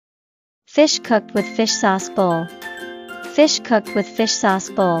Fish cooked with fish sauce bowl. Fish cooked with fish sauce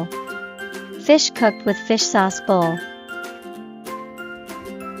bowl. Fish cooked with fish sauce bowl.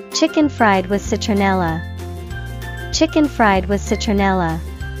 Chicken fried with citronella. Chicken fried with citronella.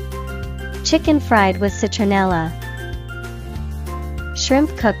 Chicken fried with citronella.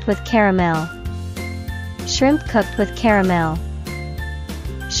 Shrimp cooked with caramel. Shrimp cooked with caramel.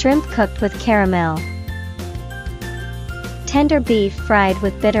 Shrimp cooked with caramel. Tender beef fried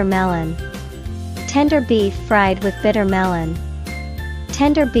with bitter melon. Tender beef fried with bitter melon.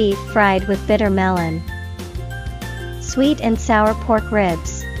 Tender beef fried with bitter melon. Sweet and sour pork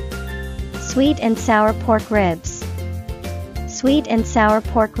ribs. Sweet and sour pork ribs. Sweet and sour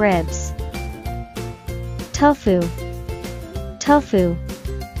pork ribs. Tofu. Tofu.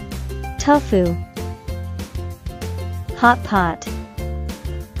 Tofu. Hot pot.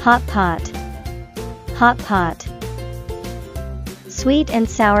 Hot pot. Hot pot. Sweet and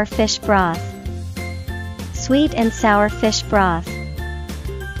sour fish broth. Sweet and sour fish broth.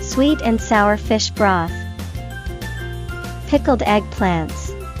 Sweet and sour fish broth. Pickled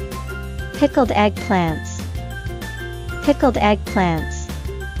eggplants. Pickled eggplants. Pickled eggplants.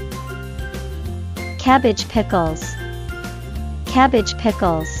 Cabbage pickles. Cabbage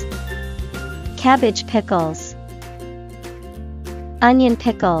pickles. Cabbage pickles. Onion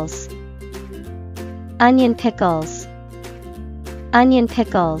pickles. Onion pickles. Onion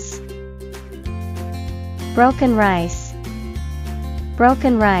pickles. Broken rice.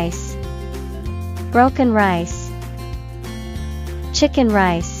 Broken rice. Broken rice. Chicken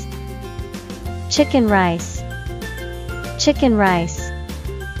rice. Chicken rice. Chicken rice.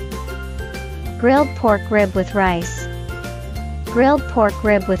 Grilled pork rib with rice. Grilled pork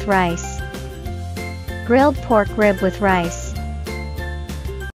rib with rice. Grilled pork rib with rice.